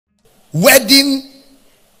Wedding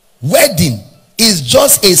is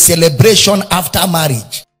just a celebration after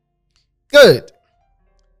marriage. Good.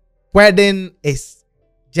 Wedding is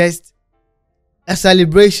just a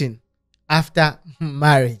celebration after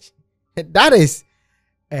marriage. That is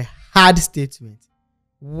a hard statement.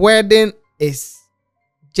 Wedding is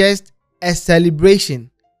just a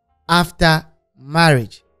celebration after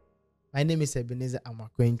marriage. My name is Ebenezer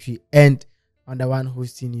Amakwenchi, and I'm the one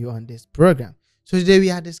hosting you on this program. So today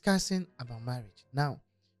we are discussing about marriage. Now,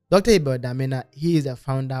 Dr. Abel Damina, he is the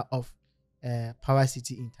founder of Power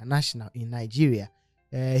City International in Nigeria.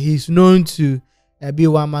 He's known to be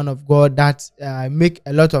one man of God that make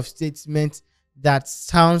a lot of statements that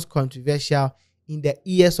sounds controversial in the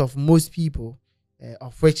ears of most people,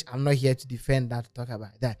 of which I'm not here to defend that, to talk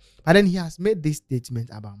about that. But then he has made this statement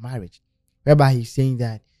about marriage, whereby he's saying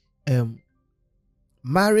that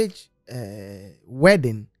marriage,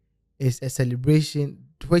 wedding is a celebration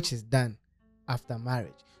which is done after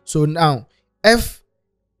marriage. So now, if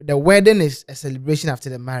the wedding is a celebration after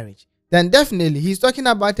the marriage, then definitely he's talking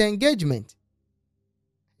about engagement.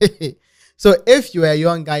 So if you are a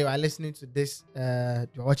young guy, you are listening to this,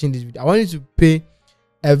 you're watching this video, I want you to pay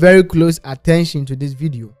a very close attention to this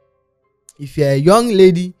video. If you're a young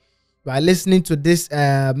lady, you are listening to this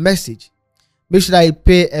message, make sure that you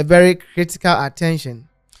pay a very critical attention,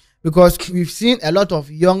 because we've seen a lot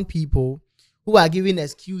of young people who are giving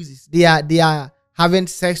excuses. They are having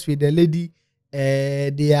sex with the lady.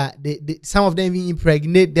 Some of them even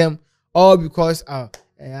impregnate them, all because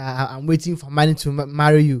I'm waiting for money to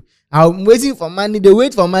marry you. I'm waiting for money. They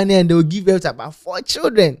wait for money and they will give birth to about 4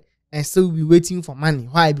 children and still be waiting for money.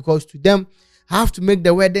 Why? Because to them, I have to make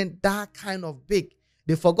the wedding that kind of big.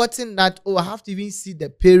 They've forgotten that, I have to even see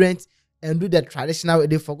the parents and do the traditional way.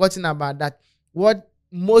 They've forgotten about that. What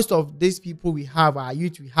most of these people we have, our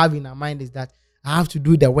youth we have in our mind, is that I have to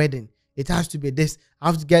do the wedding. It has to be this. I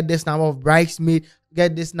have to get this number of bridesmaids,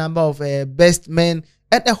 get this number of best men,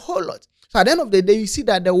 and a whole lot. So at the end of the day, you see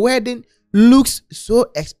that the wedding looks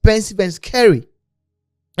so expensive and scary.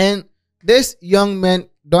 And these young men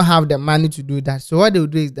don't have the money to do that. So what they will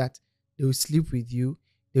do is that they will sleep with you,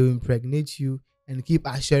 they will impregnate you, and keep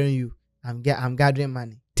assuring you, I'm gathering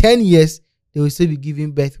money. 10 years, they will still be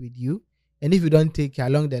giving birth with you. And if you don't take care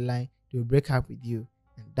along the line, they will break up with you.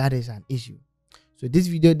 And that is an issue. So this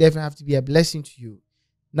video definitely have to be a blessing to you.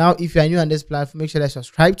 Now, if you are new on this platform, make sure that you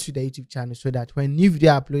subscribe to the YouTube channel so that when new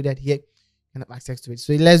video are uploaded here, you can have access to it.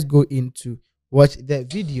 So let's go into watch the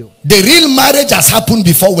video. The real marriage has happened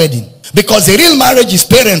before wedding, because the real marriage is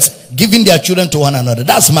parents giving their children to one another.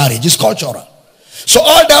 That's marriage. It's cultural. So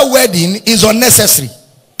all that wedding is unnecessary.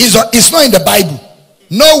 It's not in the Bible.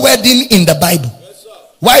 No wedding in the Bible.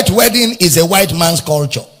 White wedding is a white man's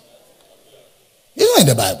culture. It's not in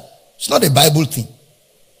the Bible. It's not a Bible thing.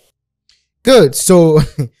 Good. So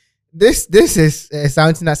this is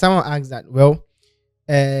something that someone asked that, well,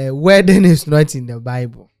 wedding is not in the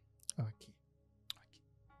Bible. Okay.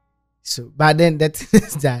 So, but then the thing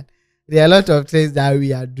is that there are a lot of things that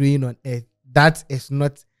we are doing on earth that is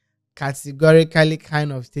not categorically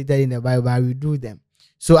kind of stated in the Bible, but we do them.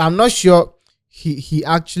 So I'm not sure he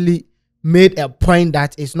actually made a point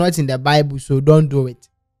that it's not in the Bible, so don't do it.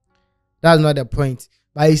 That's not the point.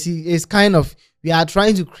 But you see, it's kind of, we are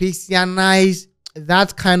trying to Christianize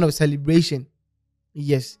that kind of celebration.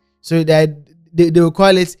 Yes. So that they will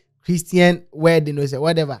call it Christian wedding or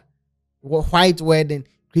whatever. White wedding,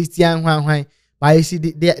 Christian white. But you see,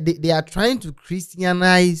 they are trying to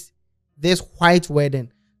Christianize this white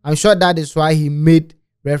wedding. I'm sure that is why he made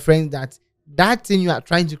reference that thing you are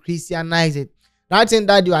trying to Christianize it. That thing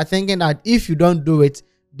that you are thinking that if you don't do it,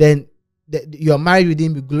 then your marriage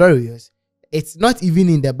wouldn't be glorious. It's not even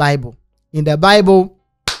in the Bible. In the Bible,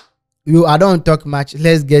 I don't talk much.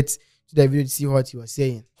 Let's get to the video to see what he was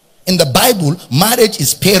saying. In the Bible, marriage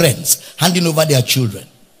is parents handing over their children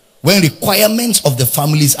when requirements of the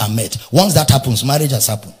families are met. Once that happens, marriage has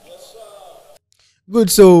happened. Good.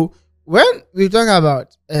 So when we talk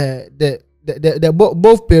about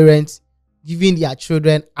both parents giving their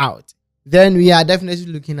children out, then we are definitely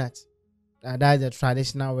looking at that's the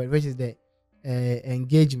traditional way, which is the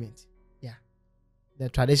engagement. Yeah, the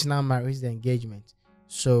traditional marriage is the engagement.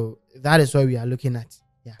 So that is what we are looking at.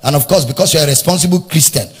 Yeah. And of course, because you're a responsible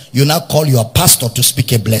Christian, you now call your pastor to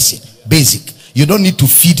speak a blessing. Basic. You don't need to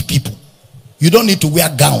feed people. You don't need to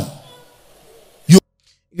wear gown.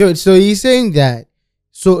 Good. So he's saying that.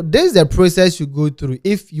 So this is the process you go through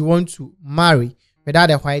if you want to marry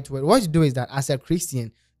without a white word. What you do is that as a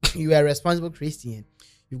Christian, you are a responsible Christian.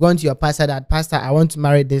 You've gone to your pastor that, Pastor, I want to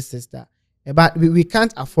marry this sister, but we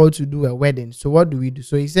can't afford to do a wedding. So what do we do?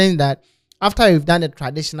 So he's saying that after you've done the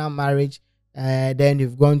traditional marriage, then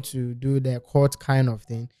you've gone to do the court kind of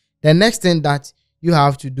thing. The next thing that you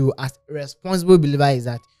have to do as a responsible believer is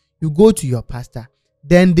that you go to your pastor.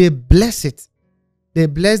 Then they bless it. They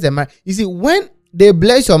bless the marriage. You see, when they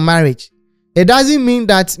bless your marriage, it doesn't mean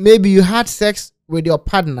that maybe you had sex with your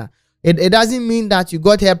partner. It doesn't mean that you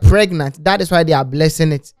got her pregnant. That is why they are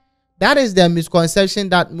blessing it. That is the misconception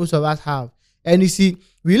that most of us have. And you see,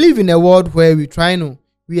 we live in a world where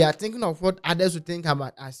we are thinking of what others would think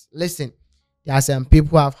about us. Listen, there are some people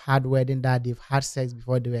who have had wedding that they've had sex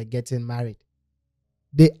before they were getting married.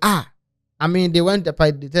 They are. I mean, they went to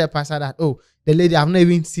tell the pastor that, oh, the lady, I've not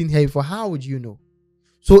even seen her before. How would you know?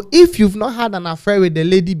 So if you've not had an affair with the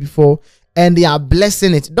lady before and they are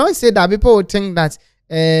blessing it, don't say that people will think that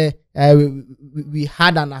we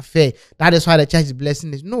had an affair. That is why the church is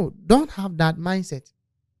blessing it. No, don't have that mindset.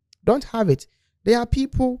 Don't have it. There are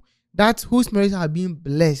people whose marriages are being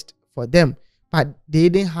blessed for them, but they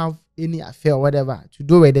didn't have any affair or whatever to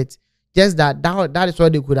do with it. Just that is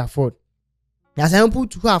what they could afford. There are some people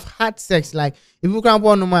who have had sex, like if you can't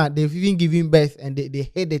born no man, they've even given birth and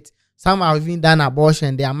they hate it. Some have even done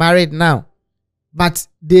abortion. They are married now, but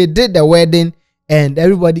they did the wedding and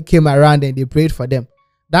everybody came around and they prayed for them.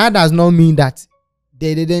 That does not mean that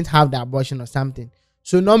they didn't have the abortion or something.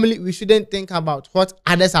 So normally we shouldn't think about what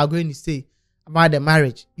others are going to say about the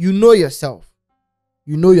marriage. You know yourself.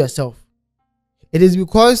 You know yourself. It is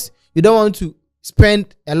because you don't want to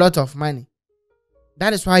spend a lot of money.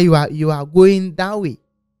 That is why you are going that way.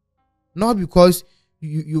 Not because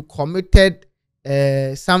you committed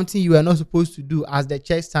something you were not supposed to do as the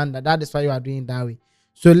church standard. That is why you are doing that way.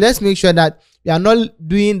 So let's make sure that we are not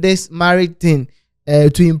doing this marriage thing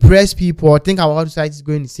to impress people or think about what society is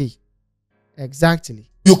going to say. Exactly.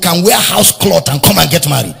 You can wear house cloth and come and get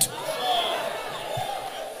married.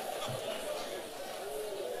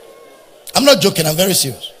 I'm not joking. I'm very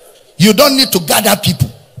serious. You don't need to gather people.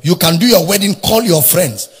 You can do your wedding, call your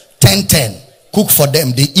friends, 10-10, cook for them,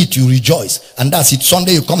 they eat, you rejoice, and that's it.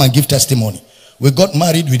 Sunday you come and give testimony. We got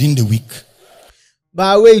married within the week.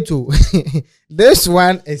 But wait, this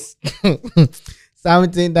one is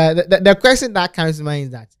something that the question that comes to mind is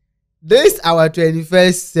that this our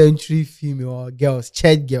 21st century female or girls,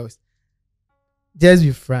 church girls. Just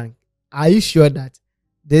be frank. Are you sure that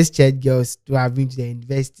these church girls who have been to the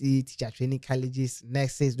university, teacher training colleges,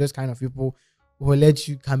 nurses, those kind of people will let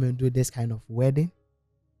you come and do this kind of wedding?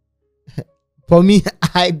 For me,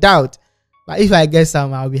 I doubt. But if I get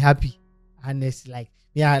some, I'll be happy. Honestly,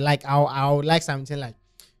 I would like something like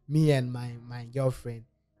me and my girlfriend.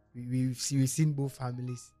 We've seen both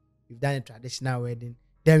families. We've done a traditional wedding.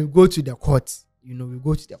 Then we go to the court. We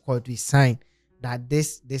go to the court. We sign that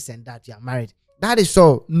this and that you are married. That is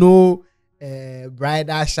all. No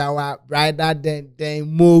bridal shower, bridal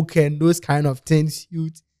then moke and those kind of things.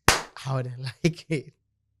 I wouldn't like it,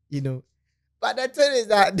 But the thing is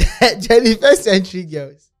that the 21st century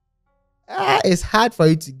girls, it's hard for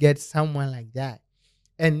you to get someone like that.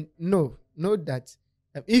 And know that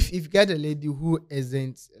if you get a lady who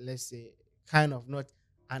isn't, let's say, kind of not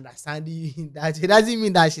understanding that, it doesn't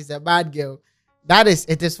mean that she's a bad girl.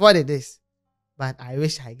 It is what it is. But I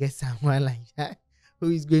wish I get someone like that who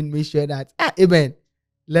is going to make sure that, amen,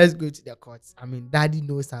 let's go to the courts. I mean, daddy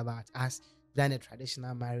knows about us. We've done a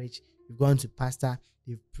traditional marriage. We've gone to pastor.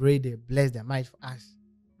 They've prayed. They blessed their marriage for us.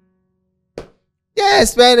 Yeah,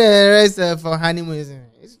 spend the rest for honeymoon.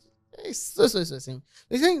 It's so simple.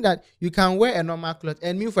 We're saying that you can wear a normal cloth.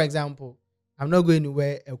 And me, for example, I'm not going to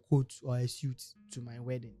wear a coat or a suit to my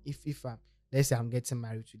wedding. If let's say I'm getting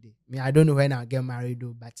married today. I don't know when I'll get married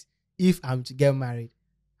though, but if I'm to get married,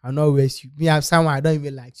 I'll not wear suit. I'm someone I don't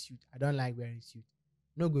even like suit. I don't like wearing suit.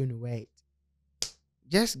 I'm not going to wear it.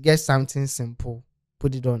 Just get something simple,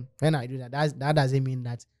 put it on. When I do that, that doesn't mean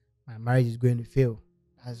that my marriage is going to fail.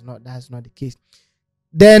 That's not the case.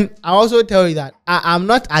 Then I also tell you that I'm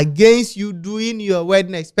not against you doing your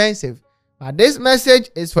wedding expensive, but this message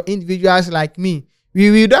is for individuals like me.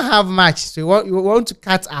 We don't have much, so we want to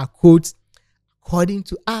cut our coats according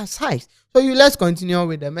to our size. So let's continue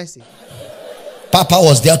with the message. Papa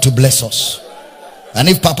was there to bless us. And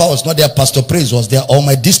if Papa was not there, Pastor Praise was there, or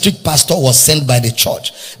my district pastor was sent by the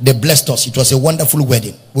church. They blessed us. It was a wonderful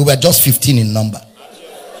wedding. We were just 15 in number.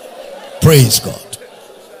 Praise God.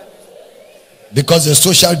 Because of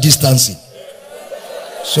social distancing.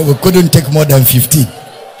 So we couldn't take more than 15.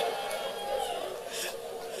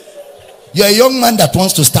 You're a young man that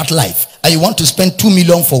wants to start life and you want to spend 2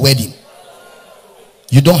 million for wedding.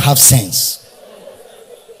 You don't have sense.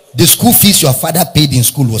 The school fees your father paid in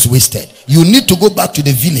school was wasted. You need to go back to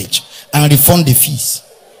the village and refund the fees.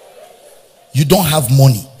 you don't have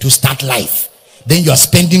money to start life, then you are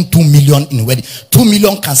spending 2 million in wedding. 2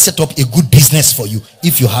 million can set up a good business for you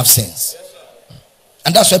if you have sense.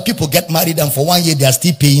 And that's why people get married and for 1 year they are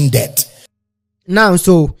still paying debt. Now,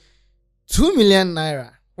 so 2 million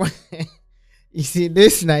naira. You see,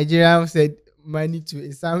 this Nigerian said money to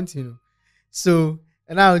a something. So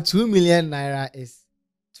now 2 million naira is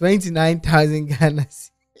 29,000 Ghana.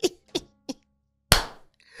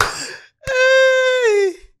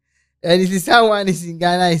 And if someone is in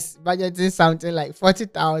Ghana is budgeting something like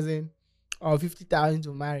 40,000 or 50,000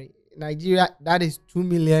 to marry. Nigeria, that is 2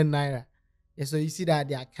 million naira. Yeah, so you see that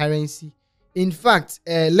their currency. In fact,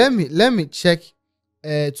 let me check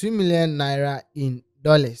 2 million naira in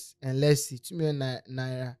dollars, and let's see 2 million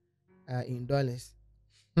naira in dollars.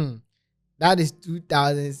 That is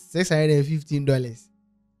 $2,615.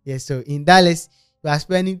 Yeah, so in dollars you are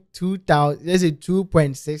spending 2,000. Let's say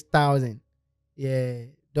 2.6 thousand. Yeah,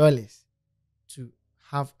 dollars to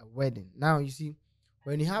have a wedding. Now you see,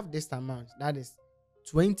 when you have this amount, that is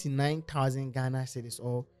 29,000 Ghana cedis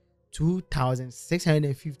or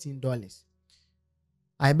 $2,615.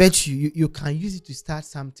 I bet you can use it to start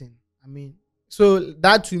something. I mean, so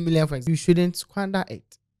that 2 million, for example, you shouldn't squander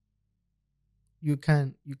it. You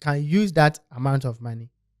can use that amount of money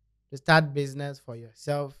to start business for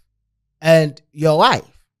yourself and your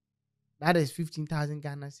wife. That is 15,000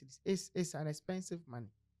 Ghana cedis. It's an expensive money.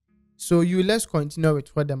 So let's continue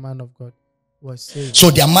with what the man of God was saying. So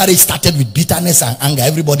their marriage started with bitterness and anger.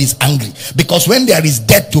 Everybody is angry because when there is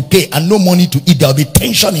debt to pay and no money to eat, there will be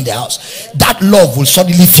tension in the house. That love will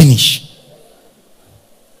suddenly finish.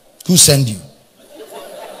 Who sent you?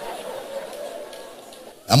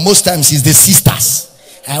 And most times it's the sisters.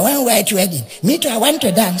 I want white wedding. Me too, I want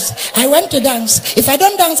to dance. I want to dance. If I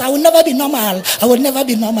don't dance, I will never be normal. I will never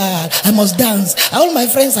be normal. I must dance. All my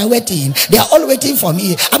friends are waiting. They are all waiting for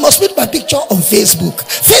me. I must put my picture on Facebook.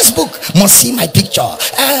 Facebook must see my picture.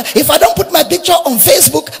 If I don't put my picture on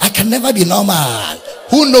Facebook, I can never be normal.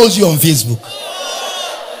 Who knows you on Facebook?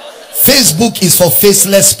 Facebook is for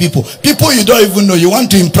faceless people. People you don't even know. You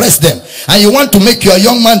want to impress them. And you want to make your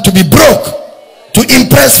young man to be broke to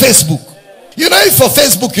impress Facebook. You know, if for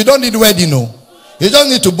Facebook you don't need wedding, no. You don't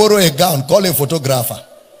need to borrow a gown, call a photographer.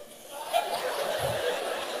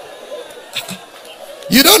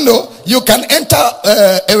 You don't know. You can enter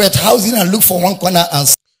a housing and look for one corner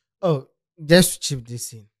and. Oh, just to chip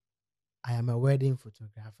this in, I am a wedding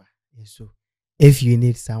photographer. Yeah, so if you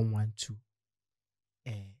need someone to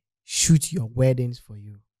shoot your weddings for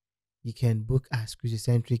you, you can book us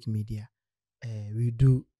Christocentric Media. We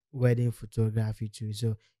do wedding photography too. So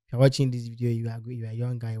if you're watching this video, you are a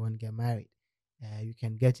young guy, you want to get married, you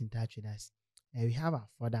can get in touch with us. We have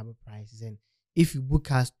affordable prices, and if you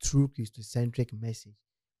book us through Christocentric Message,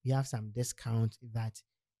 we have some discount that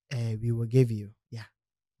we will give you. Yeah,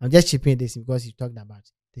 I'm just chipping this because you talked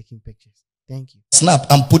about taking pictures. Thank you. Snap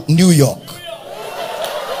and put New York.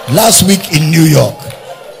 Last week in New York.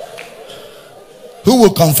 Who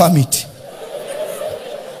will confirm it?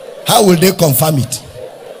 How will they confirm it?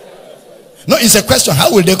 No, it's a question.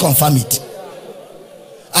 How will they confirm it?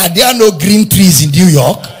 Are there no green trees in New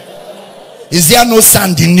York? Is there no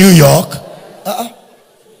sand in New York?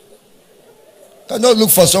 Cannot look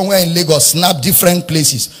for somewhere in Lagos. Snap different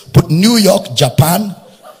places. Put New York, Japan,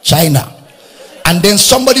 China. And then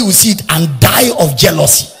somebody will see it and die of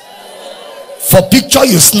jealousy. For picture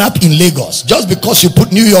you snap in Lagos just because you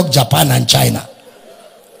put New York, Japan and China.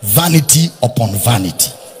 Vanity upon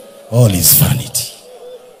vanity. All is vanity.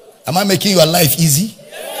 Am I making your life easy?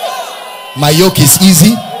 My yoke is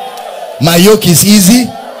easy. My yoke is easy.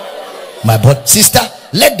 My brother, sister,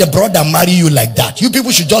 let the brother marry you like that. You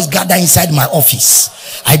people should just gather inside my office.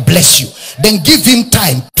 I bless you. Then give him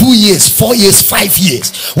time. 2 years, 4 years, 5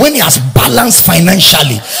 years. When he has balanced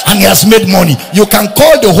financially and he has made money, you can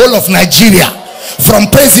call the whole of Nigeria from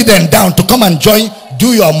president down to come and join,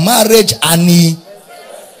 do your marriage and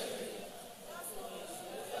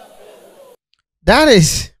that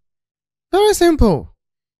is very simple.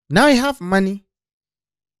 Now you have money.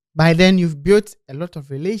 By then you've built a lot of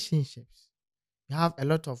relationships. You have a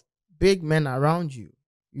lot of big men around you.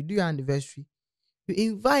 You do your anniversary. You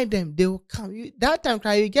invite them. They will come. That time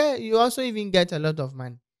you also even get a lot of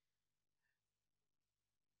money.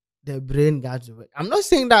 The brain gets away. I'm not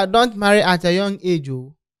saying that don't marry at a young age,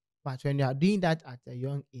 but when you are doing that at a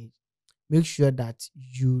young age, make sure that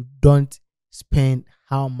you don't spend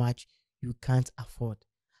how much you can't afford.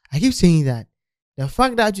 I keep saying that the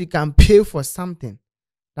fact that you can pay for something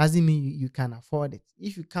doesn't mean you can afford it.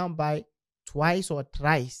 If you can't buy twice or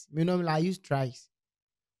thrice, I use thrice.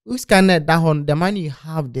 Who's can that on the money you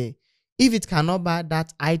have there? If it cannot buy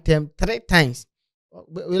that item 3 times,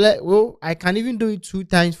 well, I can even do it 2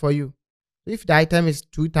 times for you. If the item is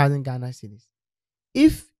 2,000 Ghana cedis,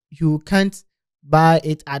 if you can't buy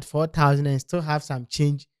it at 4,000 and still have some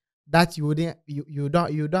change that you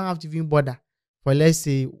don't have to even bother for, let's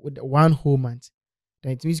say, one whole month,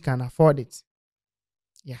 then it means you can afford it.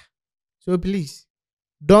 Yeah. So please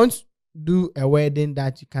don't do a wedding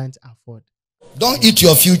that you can't afford. Don't eat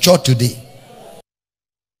your future today.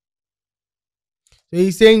 So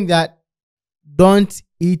he's saying that don't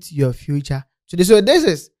eat your future today. So this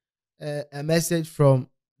is a message from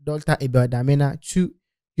Dr. Abel Damina to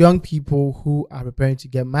young people who are preparing to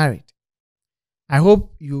get married. I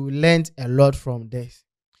hope you learned a lot from this.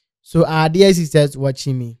 So our dear sisters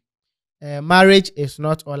watching me, marriage is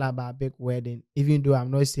not all about big wedding, even though I'm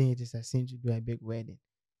not saying it is a sin to do a big wedding.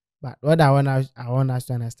 But what I want us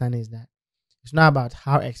to understand is that it's not about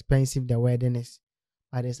how expensive the wedding is,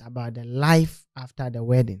 but it's about the life after the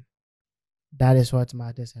wedding. That is what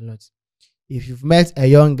matters a lot. If you've met a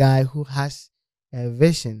young guy who has a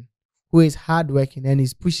vision, who is hardworking and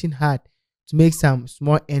is pushing hard to make some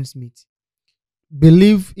small ends meet,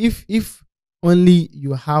 believe if only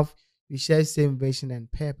you share same vision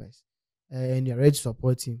and purpose, and you're ready to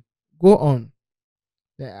support him, go on.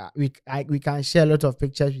 We can share a lot of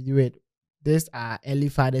pictures with you. These are early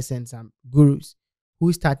fathers and some gurus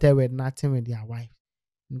who started with nothing with their wife.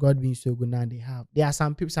 And God being so good, now there are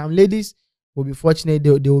some people, some ladies will be fortunate, they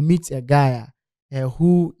will meet a guy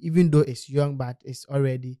who, even though is young but is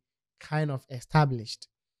already kind of established,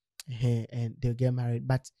 and they'll get married.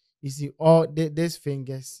 But you see, all these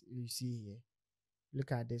fingers you see here,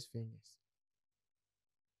 look at these fingers.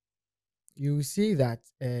 You see that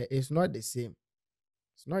it's not the same.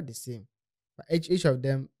 It's not the same, but each of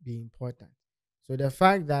them be important. So the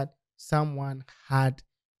fact that someone had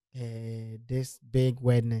this big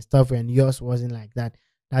wedding and stuff and yours wasn't like that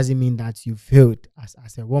doesn't mean that you failed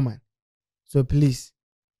as a woman. So please,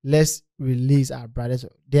 let's release our brothers.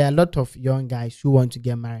 There are a lot of young guys who want to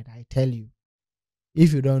get married. I tell you,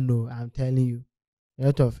 if you don't know, I'm telling you, a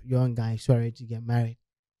lot of young guys who are ready to get married,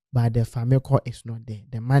 but the family core is not there.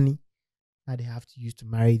 The money that they have to use to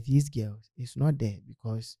marry these girls is not there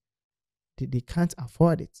because they can't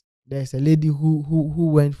afford it. There's a lady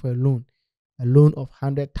who went for a loan of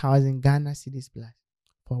 100,000 Ghana cedis plus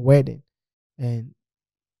for wedding, and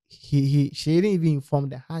she didn't even inform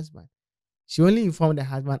the husband. She only informed the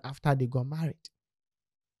husband after they got married.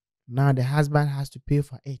 Now the husband has to pay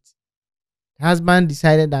for it. The husband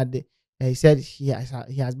decided that he said he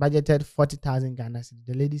has budgeted 40,000 Ghana cedis.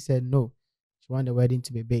 The lady said no, she wanted the wedding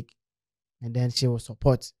to be big, and then she will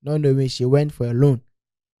support. No, way she went for a loan.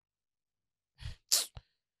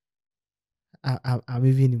 I'm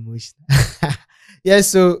even emotional. Yes,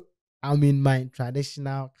 so I'm in my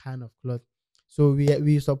traditional kind of cloth. So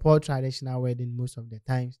we support traditional wedding most of the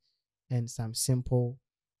times, and some simple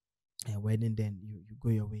wedding, then you go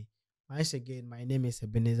your way. Once again, my name is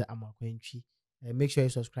Ebenezer Amakwenchi. Make sure you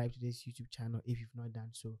subscribe to this YouTube channel if you've not done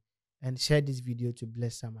so, and share this video to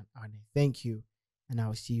bless someone out there. Thank you, and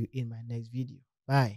I'll see you in my next video. Bye.